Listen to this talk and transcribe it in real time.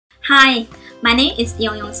Hi, my name is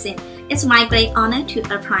Yongrong Xin. It's my great honor to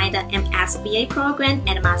apply the MSBA program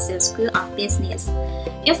at Master's School of Business.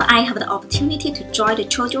 If I have the opportunity to join the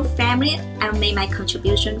Chojo family, I'll make my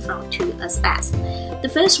contribution from two aspects. The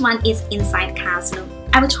first one is inside classroom.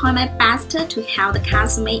 I will try my best to help the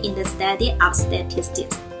classmates in the study of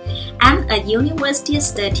statistics. I'm a university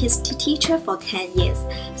statistics teacher for 10 years,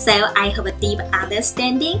 so I have a deep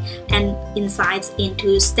understanding and insights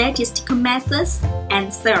into statistical methods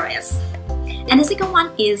and theories. And the second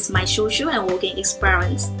one is my social and working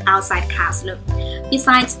experience outside classroom.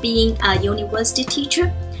 Besides being a university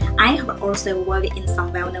teacher, I have also worked in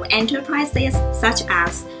some well-known enterprises such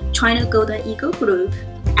as China Golden Eagle Group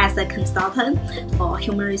as a consultant for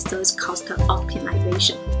human resource cost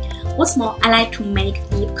optimization. What's more, I like to make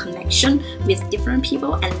deep connection with different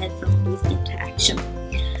people and learn from this interaction.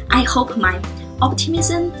 I hope my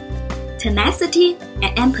optimism, tenacity,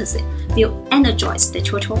 and empathy will energize the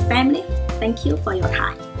Chojo family. Thank you for your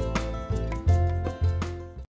time.